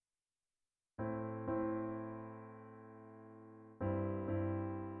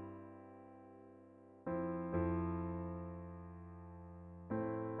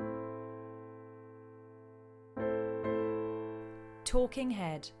Talking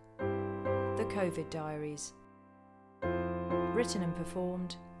Head, the COVID Diaries. Written and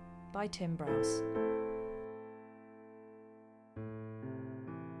performed by Tim Browse.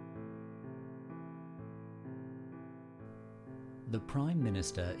 The Prime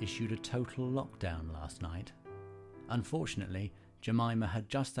Minister issued a total lockdown last night. Unfortunately, Jemima had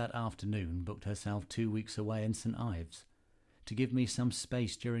just that afternoon booked herself 2 weeks away in St Ives, to give me some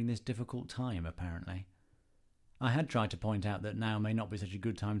space during this difficult time, apparently. I had tried to point out that now may not be such a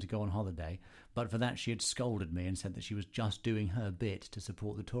good time to go on holiday, but for that she had scolded me and said that she was just doing her bit to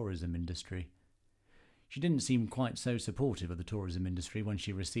support the tourism industry. She didn't seem quite so supportive of the tourism industry when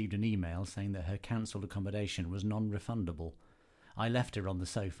she received an email saying that her cancelled accommodation was non-refundable. I left her on the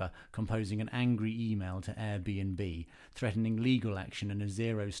sofa, composing an angry email to Airbnb, threatening legal action and a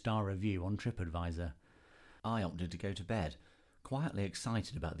 0-star review on TripAdvisor. I opted to go to bed, quietly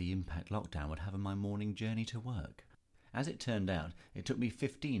excited about the impact lockdown would have on my morning journey to work. As it turned out, it took me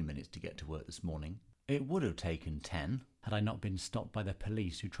 15 minutes to get to work this morning. It would have taken 10 had I not been stopped by the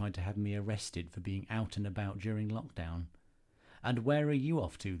police who tried to have me arrested for being out and about during lockdown. "And where are you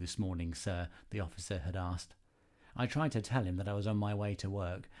off to this morning, sir?" the officer had asked. I tried to tell him that I was on my way to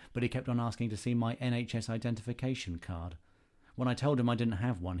work, but he kept on asking to see my NHS identification card. When I told him I didn't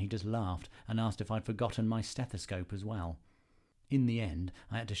have one, he just laughed and asked if I'd forgotten my stethoscope as well. In the end,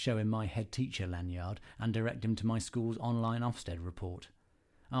 I had to show him my head teacher lanyard and direct him to my school's online Ofsted report.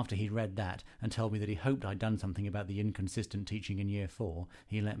 After he'd read that and told me that he hoped I'd done something about the inconsistent teaching in Year 4,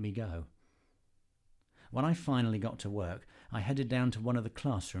 he let me go. When I finally got to work, I headed down to one of the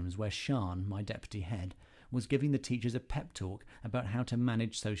classrooms where Sian, my deputy head, was giving the teachers a pep talk about how to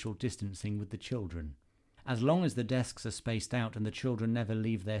manage social distancing with the children. "As long as the desks are spaced out and the children never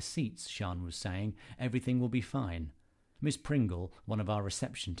leave their seats," Sian was saying, "everything will be fine." Miss Pringle, one of our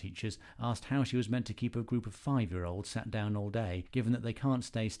reception teachers, asked how she was meant to keep a group of 5-year-olds sat down all day, given that they can't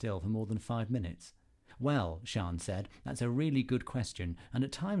stay still for more than 5 minutes. "Well," Sian said, "that's a really good question, and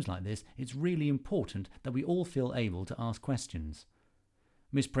at times like this, it's really important that we all feel able to ask questions."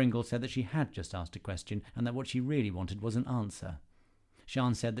 Miss Pringle said that she had just asked a question and that what she really wanted was an answer.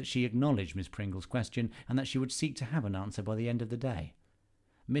 Sian said that she acknowledged Miss Pringle's question and that she would seek to have an answer by the end of the day.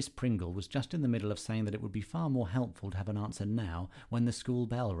 Miss Pringle was just in the middle of saying that it would be far more helpful to have an answer now when the school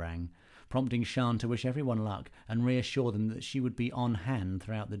bell rang, prompting Sian to wish everyone luck and reassure them that she would be on hand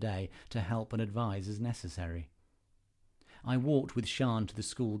throughout the day to help and advise as necessary. I walked with Sian to the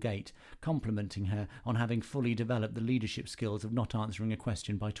school gate, complimenting her on having fully developed the leadership skills of not answering a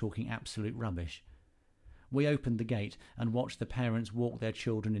question by talking absolute rubbish. We opened the gate and watched the parents walk their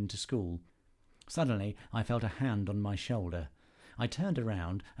children into school. Suddenly, I felt a hand on my shoulder. I turned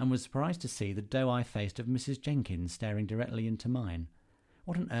around and was surprised to see the doe-eye-faced of Mrs. Jenkins staring directly into mine.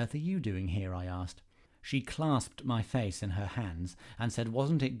 "What on earth are you doing here?" I asked. She clasped my face in her hands and said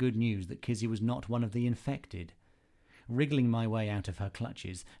wasn't it good news that Kizzy was not one of the infected? Wriggling my way out of her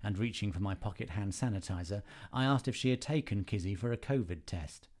clutches and reaching for my pocket hand sanitizer, I asked if she had taken Kizzy for a COVID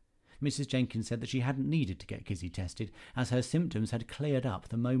test. Mrs. Jenkins said that she hadn't needed to get Kizzy tested, as her symptoms had cleared up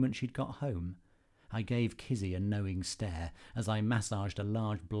the moment she'd got home. I gave Kizzy a knowing stare as I massaged a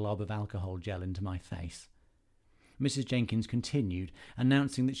large blob of alcohol gel into my face. Mrs. Jenkins continued,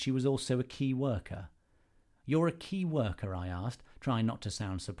 announcing that she was also a key worker. "You're a key worker?" I asked, trying not to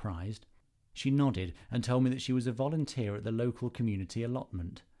sound surprised. She nodded and told me that she was a volunteer at the local community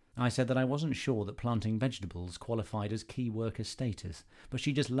allotment. I said that I wasn't sure that planting vegetables qualified as key worker status, but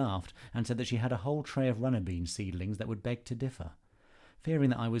she just laughed and said that she had a whole tray of runner bean seedlings that would beg to differ.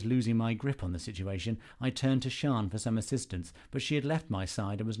 Fearing that I was losing my grip on the situation, I turned to Sian for some assistance, but she had left my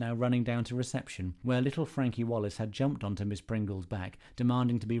side and was now running down to reception, where little Frankie Wallace had jumped onto Miss Pringle's back,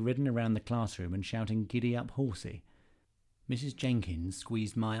 demanding to be ridden around the classroom and shouting "Giddy up, horsey." Mrs. Jenkins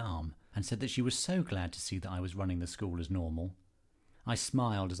squeezed my arm and said that she was so glad to see that I was running the school as normal. I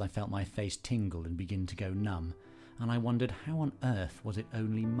smiled as I felt my face tingle and begin to go numb, and I wondered how on earth was it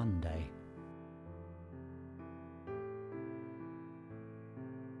only Monday.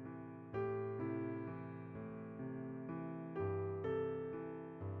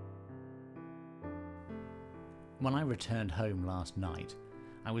 When I returned home last night,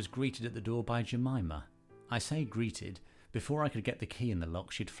 I was greeted at the door by Jemima. I say greeted. Before I could get the key in the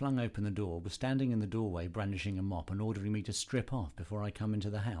lock, she'd flung open the door, was standing in the doorway brandishing a mop and ordering me to strip off before I come into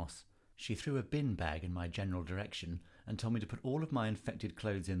the house. She threw a bin bag in my general direction and told me to put all of my infected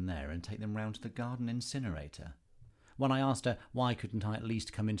clothes in there and take them round to the garden incinerator. When I asked her why couldn't I at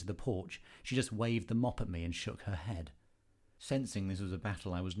least come into the porch, she just waved the mop at me and shook her head. Sensing this was a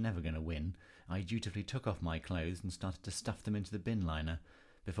battle I was never going to win, I dutifully took off my clothes and started to stuff them into the bin liner,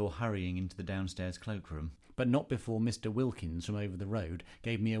 before hurrying into the downstairs cloakroom. But not before Mr. Wilkins from over the road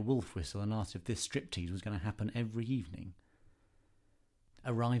gave me a wolf whistle and asked if this striptease was going to happen every evening.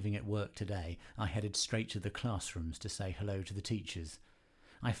 Arriving at work today, I headed straight to the classrooms to say hello to the teachers.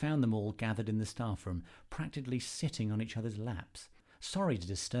 I found them all gathered in the staff room, practically sitting on each other's laps. "Sorry to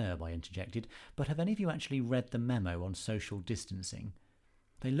disturb," I interjected, "but have any of you actually read the memo on social distancing?"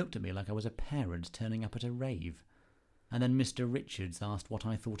 They looked at me like I was a parent turning up at a rave. And then Mr. Richards asked what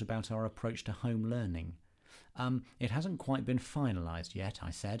I thought about our approach to home learning. It hasn't quite been finalised yet,"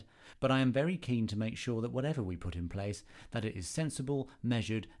 I said, "but I am very keen to make sure that whatever we put in place, that it is sensible,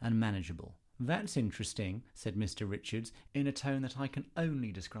 measured and manageable." "That's interesting," said Mr. Richards, in a tone that I can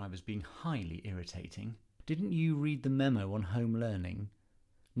only describe as being highly irritating. "Didn't you read the memo on home learning?"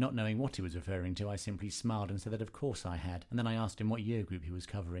 Not knowing what he was referring to, I simply smiled and said that of course I had, and then I asked him what year group he was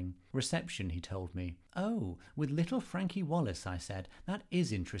covering. "Reception," he told me. "Oh, with little Frankie Wallace," I said. "That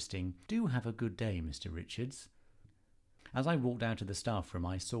is interesting. Do have a good day, Mr. Richards." As I walked out of the staff room,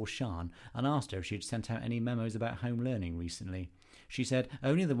 I saw Sian and asked her if she had sent out any memos about home learning recently. She said,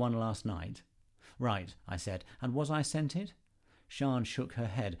 "Only the one last night." "Right," I said, "and was I sent it?" Sian shook her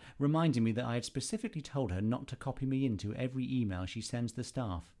head, reminding me that I had specifically told her not to copy me into every email she sends the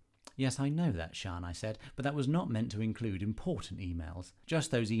staff. "Yes, I know that, Sian," I said, "but that was not meant to include important emails.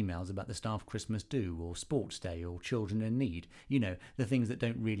 Just those emails about the staff Christmas do, or sports day, or children in need. You know, the things that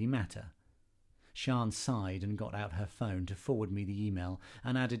don't really matter." Sian sighed and got out her phone to forward me the email,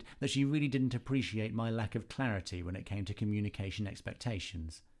 and added that she really didn't appreciate my lack of clarity when it came to communication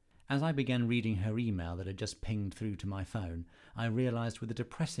expectations. As I began reading her email that had just pinged through to my phone, I realised with a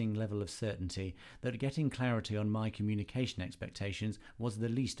depressing level of certainty that getting clarity on my communication expectations was the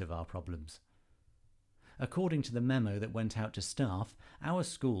least of our problems. According to the memo that went out to staff, our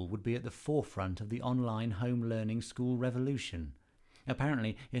school would be at the forefront of the online home learning school revolution.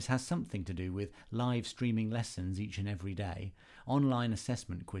 Apparently, it has something to do with live streaming lessons each and every day, online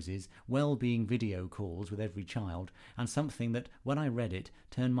assessment quizzes, well-being video calls with every child, and something that, when I read it,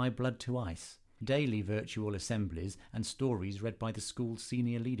 turned my blood to ice: daily virtual assemblies and stories read by the school's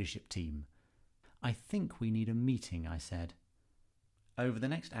senior leadership team. "I think we need a meeting," I said. Over the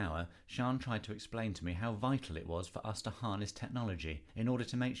next hour, Sian tried to explain to me how vital it was for us to harness technology in order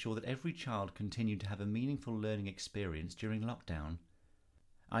to make sure that every child continued to have a meaningful learning experience during lockdown.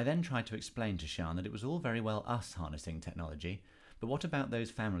 I then tried to explain to Sian that it was all very well us harnessing technology, but what about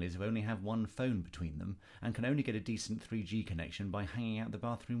those families who only have one phone between them and can only get a decent 3G connection by hanging out the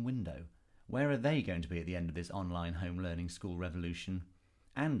bathroom window? Where are they going to be at the end of this online home learning school revolution?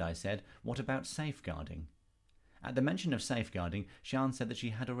 And, I said, what about safeguarding? At the mention of safeguarding, Sian said that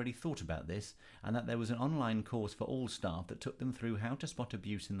she had already thought about this and that there was an online course for all staff that took them through how to spot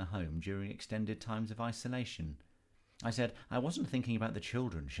abuse in the home during extended times of isolation. I said, I wasn't thinking about the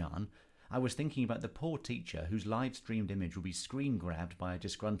children, Sian. I was thinking about the poor teacher whose live-streamed image will be screen-grabbed by a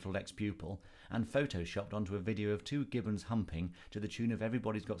disgruntled ex-pupil and photoshopped onto a video of two gibbons humping to the tune of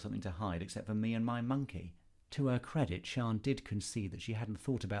 "Everybody's Got Something to Hide except for me and my monkey." To her credit, Sian did concede that she hadn't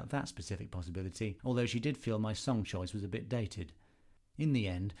thought about that specific possibility, although she did feel my song choice was a bit dated. In the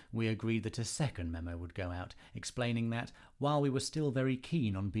end, we agreed that a second memo would go out, explaining that, while we were still very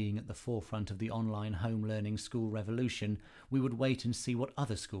keen on being at the forefront of the online home learning school revolution, we would wait and see what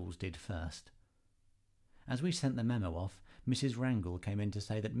other schools did first. As we sent the memo off, Mrs. Wrangle came in to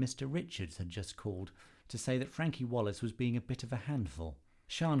say that Mr. Richards had just called to say that Frankie Wallace was being a bit of a handful.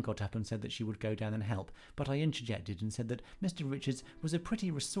 Sian got up and said that she would go down and help, but I interjected and said that Mr. Richards was a pretty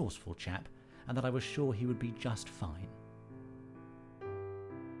resourceful chap and that I was sure he would be just fine.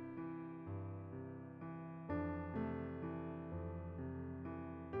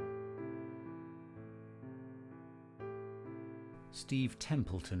 Steve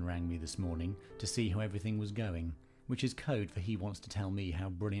Templeton rang me this morning to see how everything was going, which is code for he wants to tell me how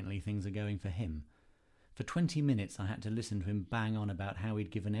brilliantly things are going for him. For 20 minutes I had to listen to him bang on about how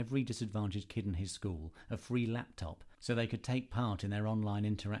he'd given every disadvantaged kid in his school a free laptop so they could take part in their online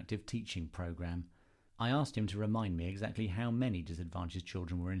interactive teaching program. I asked him to remind me exactly how many disadvantaged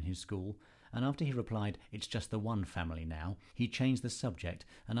children were in his school, and after he replied, "It's just the one family now," he changed the subject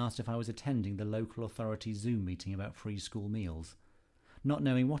and asked if I was attending the local authority Zoom meeting about free school meals. Not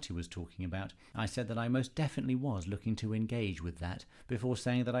knowing what he was talking about, I said that I most definitely was looking to engage with that, before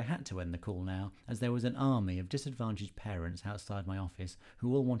saying that I had to end the call now, as there was an army of disadvantaged parents outside my office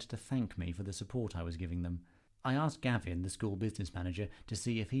who all wanted to thank me for the support I was giving them. I asked Gavin, the school business manager, to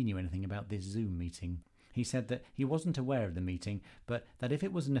see if he knew anything about this Zoom meeting. He said that he wasn't aware of the meeting, but that if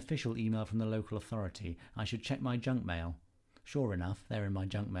it was an official email from the local authority, I should check my junk mail. Sure enough, there in my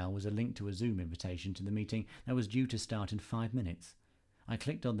junk mail was a link to a Zoom invitation to the meeting that was due to start in 5 minutes. I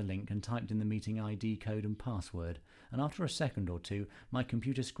clicked on the link and typed in the meeting ID code and password, and after a second or two, my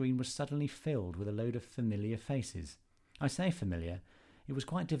computer screen was suddenly filled with a load of familiar faces. I say familiar. It was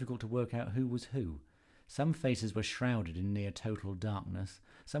quite difficult to work out who was who. Some faces were shrouded in near total darkness,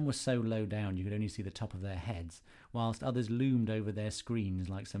 some were so low down you could only see the top of their heads, whilst others loomed over their screens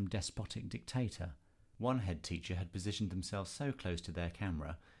like some despotic dictator. One head teacher had positioned themselves so close to their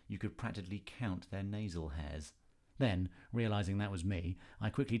camera you could practically count their nasal hairs. Then, realising that was me, I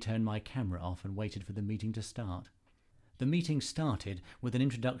quickly turned my camera off and waited for the meeting to start. The meeting started with an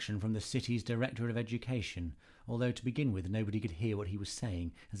introduction from the city's Director of Education, although to begin with nobody could hear what he was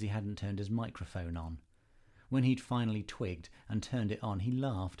saying as he hadn't turned his microphone on. When he'd finally twigged and turned it on, he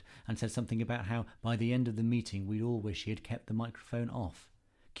laughed and said something about how by the end of the meeting we'd all wish he had kept the microphone off.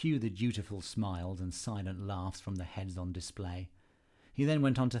 Cue the dutiful smiles and silent laughs from the heads on display. He then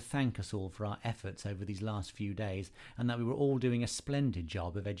went on to thank us all for our efforts over these last few days and that we were all doing a splendid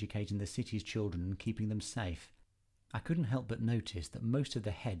job of educating the city's children and keeping them safe. I couldn't help but notice that most of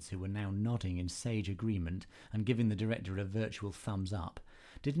the heads who were now nodding in sage agreement and giving the director a virtual thumbs up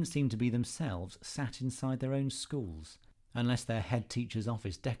didn't seem to be themselves sat inside their own schools, unless their head teacher's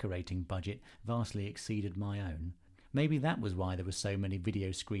office decorating budget vastly exceeded my own. Maybe that was why there were so many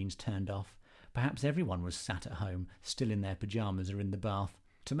video screens turned off. Perhaps everyone was sat at home, still in their pyjamas or in the bath.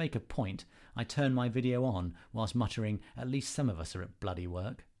 To make a point, I turned my video on whilst muttering, "At least some of us are at bloody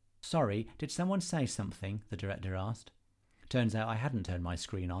work." "Sorry, did someone say something?" the director asked. Turns out I hadn't turned my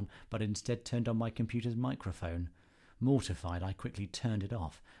screen on, but instead turned on my computer's microphone. Mortified, I quickly turned it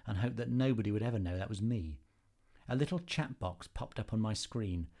off and hoped that nobody would ever know that was me. A little chat box popped up on my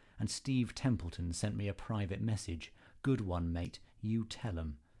screen, and Steve Templeton sent me a private message. "Good one, mate. You tell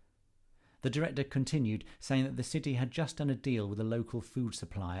 'em." The director continued, saying that the city had just done a deal with a local food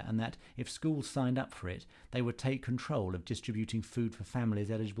supplier and that, if schools signed up for it, they would take control of distributing food for families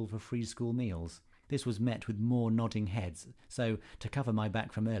eligible for free school meals. This was met with more nodding heads, so, to cover my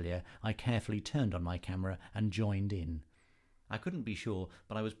back from earlier, I carefully turned on my camera and joined in. I couldn't be sure,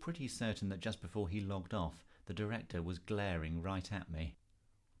 but I was pretty certain that just before he logged off, the director was glaring right at me.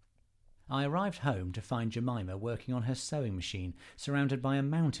 I arrived home to find Jemima working on her sewing machine, surrounded by a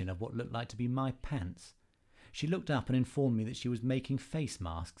mountain of what looked like to be my pants. She looked up and informed me that she was making face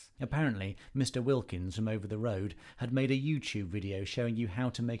masks. Apparently, Mr. Wilkins from over the road had made a YouTube video showing you how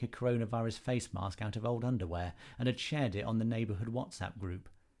to make a coronavirus face mask out of old underwear and had shared it on the neighbourhood WhatsApp group.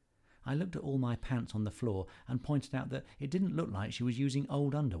 I looked at all my pants on the floor and pointed out that it didn't look like she was using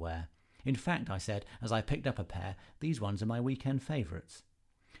old underwear. "In fact," I said, as I picked up a pair, "these ones are my weekend favourites."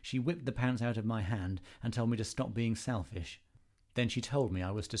 She whipped the pants out of my hand and told me to stop being selfish. Then she told me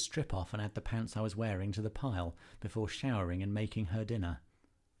I was to strip off and add the pants I was wearing to the pile before showering and making her dinner.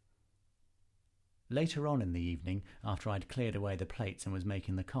 Later on in the evening, after I'd cleared away the plates and was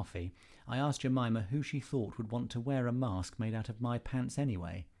making the coffee, I asked Jemima who she thought would want to wear a mask made out of my pants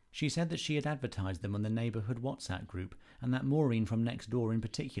anyway. She said that she had advertised them on the neighbourhood WhatsApp group and that Maureen from next door in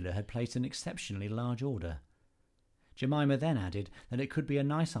particular had placed an exceptionally large order. Jemima then added that it could be a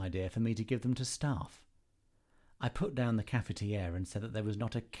nice idea for me to give them to staff. I put down the cafetiere and said that there was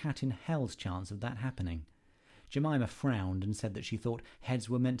not a cat in hell's chance of that happening. Jemima frowned and said that she thought heads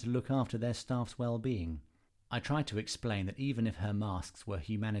were meant to look after their staff's well-being. I tried to explain that even if her masks were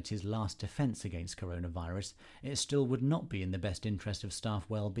humanity's last defence against coronavirus, it still would not be in the best interest of staff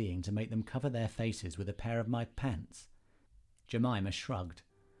well-being to make them cover their faces with a pair of my pants. Jemima shrugged,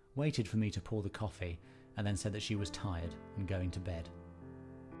 waited for me to pour the coffee, and then said that she was tired and going to bed.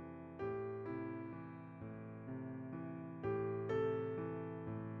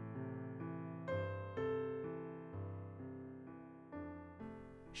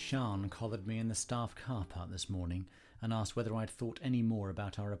 Sian collared me in the staff car park this morning and asked whether I'd thought any more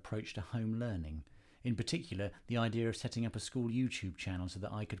about our approach to home learning, in particular the idea of setting up a school YouTube channel so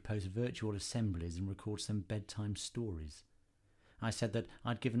that I could post virtual assemblies and record some bedtime stories. I said that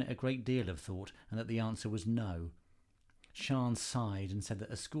I'd given it a great deal of thought and that the answer was no. Sian sighed and said that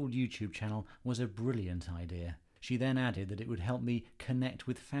a school YouTube channel was a brilliant idea. She then added that it would help me connect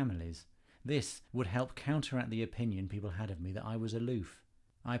with families. This would help counteract the opinion people had of me that I was aloof.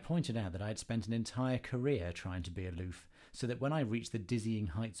 I pointed out that I had spent an entire career trying to be aloof, so that when I reached the dizzying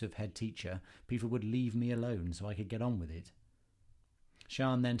heights of head teacher, people would leave me alone so I could get on with it.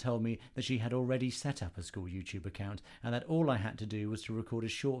 Sian then told me that she had already set up a school YouTube account and that all I had to do was to record a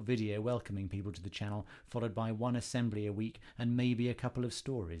short video welcoming people to the channel, followed by one assembly a week and maybe a couple of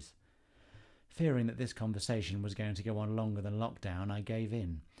stories. Fearing that this conversation was going to go on longer than lockdown, I gave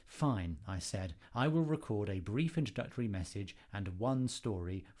in, Fine, I said. I will record a brief introductory message and one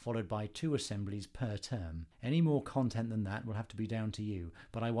story, followed by 2 assemblies per term. Any more content than that will have to be down to you,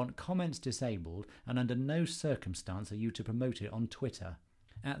 but I want comments disabled, and under no circumstance are you to promote it on Twitter.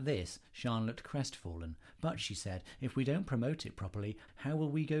 At this, Sian looked crestfallen, but she said, if we don't promote it properly, how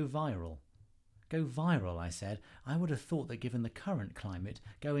will we go viral? Go viral, I said. I would have thought that given the current climate,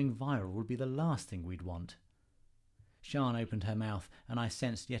 going viral would be the last thing we'd want. Sian opened her mouth, and I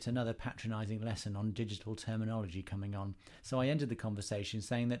sensed yet another patronising lesson on digital terminology coming on, so I ended the conversation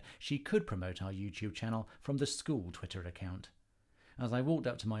saying that she could promote our YouTube channel from the school Twitter account. As I walked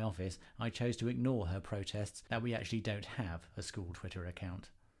up to my office, I chose to ignore her protests that we actually don't have a school Twitter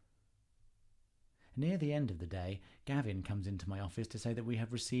account. Near the end of the day, Gavin comes into my office to say that we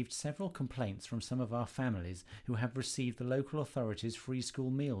have received several complaints from some of our families who have received the local authorities' free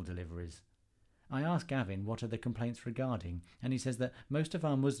school meal deliveries. I asked Gavin what are the complaints regarding, and he says that most of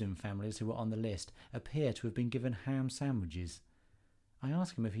our Muslim families who were on the list appear to have been given ham sandwiches. I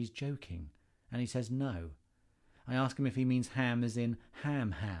ask him if he's joking, and he says no. I ask him if he means ham as in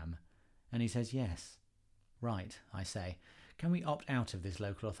ham, and he says yes. Right, I say. Can we opt out of this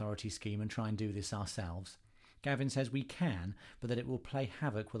local authority scheme and try and do this ourselves? Gavin says we can, but that it will play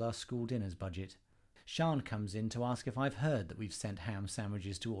havoc with our school dinners budget. Sian comes in to ask if I've heard that we've sent ham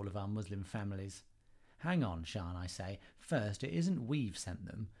sandwiches to all of our Muslim families. Hang on, Sian, I say. First, it isn't we've sent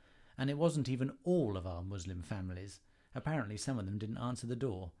them, and it wasn't even all of our Muslim families. Apparently some of them didn't answer the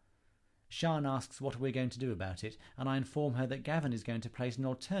door. Sian asks what we're going to do about it, and I inform her that Gavin is going to place an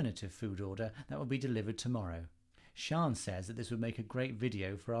alternative food order that will be delivered tomorrow. Sian says that this would make a great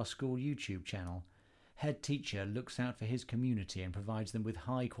video for our school YouTube channel. Head teacher looks out for his community and provides them with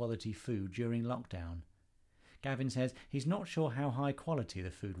high-quality food during lockdown. Gavin says he's not sure how high quality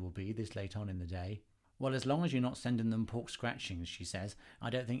the food will be this late on in the day. Well, as long as you're not sending them pork scratchings, she says, I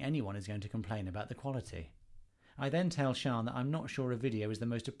don't think anyone is going to complain about the quality. I then tell Sian that I'm not sure a video is the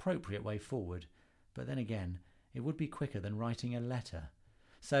most appropriate way forward, but then again, it would be quicker than writing a letter.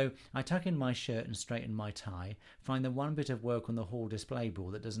 So I tuck in my shirt and straighten my tie, find the one bit of work on the hall display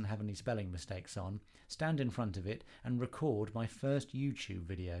board that doesn't have any spelling mistakes on, stand in front of it and record my first YouTube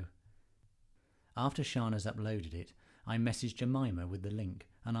video. After Sian has uploaded it, I message Jemima with the link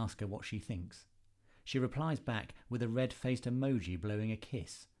and ask her what she thinks. She replies back with a red-faced emoji blowing a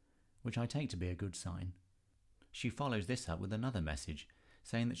kiss, which I take to be a good sign. She follows this up with another message,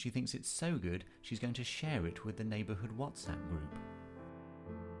 saying that she thinks it's so good she's going to share it with the neighbourhood WhatsApp group.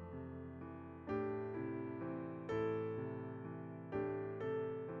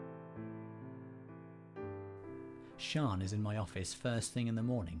 Sian is in my office first thing in the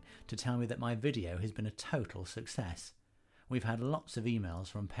morning to tell me that my video has been a total success. We've had lots of emails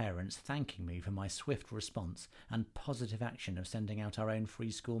from parents thanking me for my swift response and positive action of sending out our own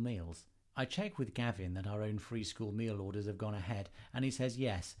free school meals. I check with Gavin that our own free school meal orders have gone ahead, and he says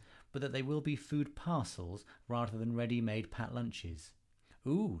yes, but that they will be food parcels rather than ready-made pat lunches.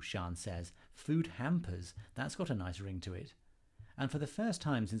 Ooh, Sian says, food hampers, that's got a nice ring to it. And for the first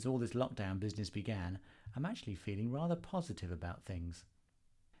time since all this lockdown business began, I'm actually feeling rather positive about things.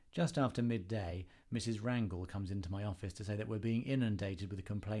 Just after midday, Mrs. Wrangle comes into my office to say that we're being inundated with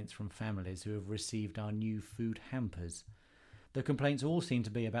complaints from families who have received our new food hampers. The complaints all seem to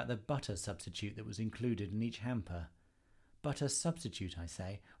be about the butter substitute that was included in each hamper. Butter substitute, I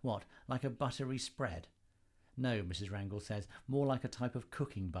say? What, like a buttery spread? No, Mrs. Wrangle says, more like a type of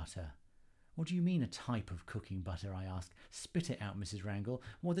cooking butter. What do you mean a type of cooking butter, I ask. Spit it out, Mrs. Wrangle.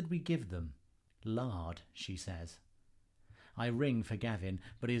 What did we give them? Lard, she says. I ring for Gavin,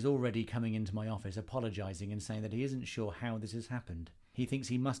 but he is already coming into my office apologising and saying that he isn't sure how this has happened. He thinks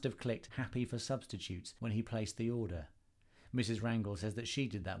he must have clicked happy for substitutes when he placed the order. Mrs. Wrangle says that she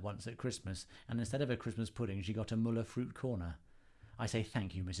did that once at Christmas, and instead of a Christmas pudding she got a Muller fruit corner. I say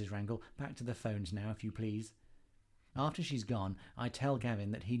thank you, Mrs. Wrangle. Back to the phones now, if you please. After she's gone, I tell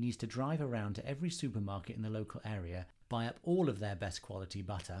Gavin that he needs to drive around to every supermarket in the local area, buy up all of their best quality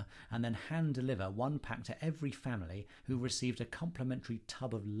butter, and then hand deliver one pack to every family who received a complimentary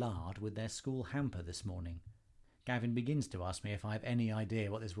tub of lard with their school hamper this morning. Gavin begins to ask me if I have any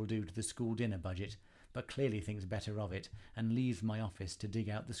idea what this will do to the school dinner budget, but clearly thinks better of it and leaves my office to dig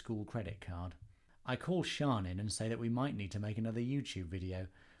out the school credit card. I call Sian in and say that we might need to make another YouTube video,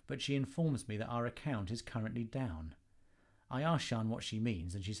 but she informs me that our account is currently down. I ask Sian what she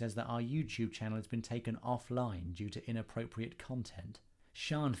means, and she says that our YouTube channel has been taken offline due to inappropriate content.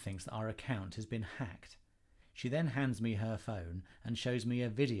 Sian thinks that our account has been hacked. She then hands me her phone and shows me a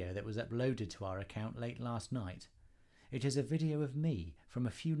video that was uploaded to our account late last night. It is a video of me from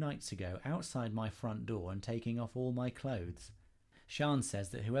a few nights ago outside my front door and taking off all my clothes. Sian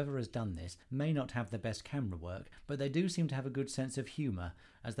says that whoever has done this may not have the best camera work, but they do seem to have a good sense of humour,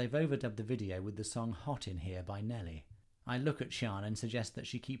 as they've overdubbed the video with the song Hot in Here by Nelly. I look at Sian and suggest that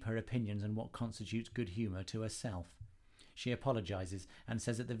she keep her opinions on what constitutes good humour to herself. She apologises and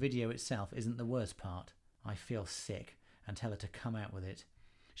says that the video itself isn't the worst part. I feel sick and tell her to come out with it.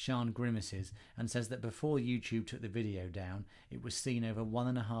 Sian grimaces and says that before YouTube took the video down, it was seen over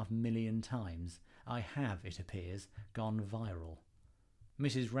 1.5 million times. I have, it appears, gone viral.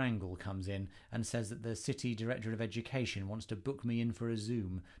 Mrs. Wrangle comes in and says that the City Director of Education wants to book me in for a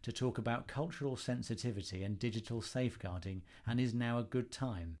Zoom to talk about cultural sensitivity and digital safeguarding, and is now a good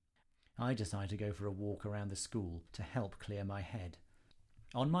time. I decide to go for a walk around the school to help clear my head.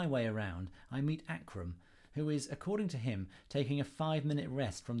 On my way around, I meet Akram, who is, according to him, taking a 5-minute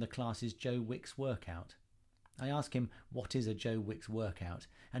rest from the class's Joe Wicks workout. I ask him what is a Joe Wicks workout,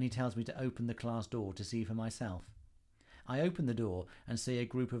 and he tells me to open the class door to see for myself. I open the door and see a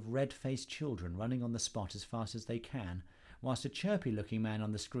group of red-faced children running on the spot as fast as they can, whilst a chirpy-looking man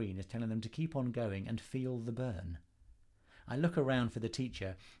on the screen is telling them to keep on going and feel the burn. I look around for the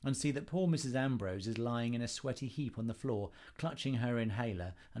teacher and see that poor Mrs. Ambrose is lying in a sweaty heap on the floor, clutching her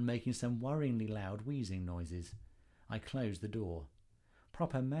inhaler and making some worryingly loud wheezing noises. I close the door.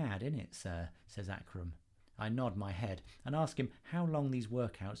 "Proper mad, innit, sir?" says Akram. I nod my head and ask him how long these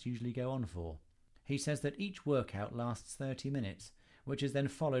workouts usually go on for. He says that each workout lasts 30 minutes, which is then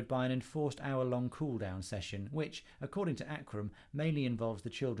followed by an enforced hour-long cool-down session, which, according to Akram, mainly involves the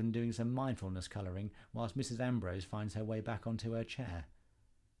children doing some mindfulness colouring, whilst Mrs. Ambrose finds her way back onto her chair.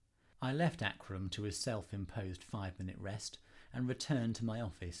 I left Akram to his self-imposed 5-minute rest and returned to my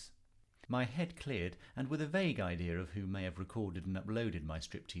office. My head cleared, and with a vague idea of who may have recorded and uploaded my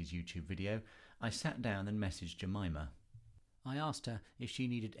striptease YouTube video, I sat down and messaged Jemima. I asked her if she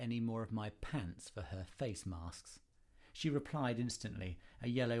needed any more of my pants for her face masks. She replied instantly, a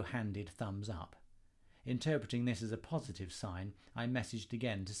yellow-handed thumbs up. Interpreting this as a positive sign, I messaged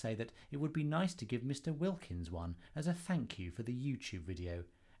again to say that it would be nice to give Mr. Wilkins one as a thank you for the YouTube video,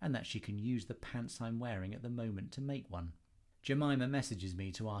 and that she can use the pants I'm wearing at the moment to make one. Jemima messages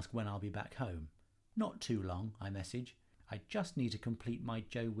me to ask when I'll be back home. Not too long, I message. I just need to complete my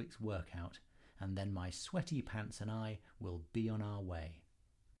Joe Wicks workout, and then my sweaty pants and I will be on our way.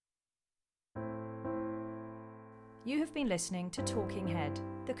 You have been listening to Talking Head,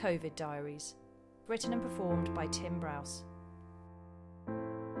 the COVID Diaries, written and performed by Tim Browse.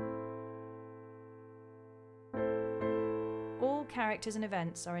 All characters and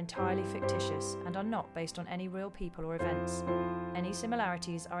events are entirely fictitious and are not based on any real people or events. Any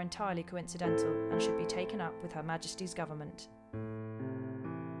similarities are entirely coincidental and should be taken up with Her Majesty's government.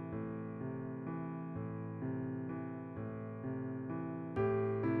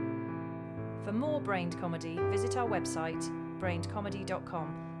 For more brained comedy, visit our website,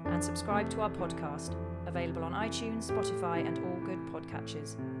 brainedcomedy.com, and subscribe to our podcast, available on iTunes, Spotify, and all good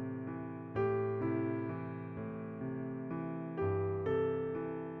podcatchers.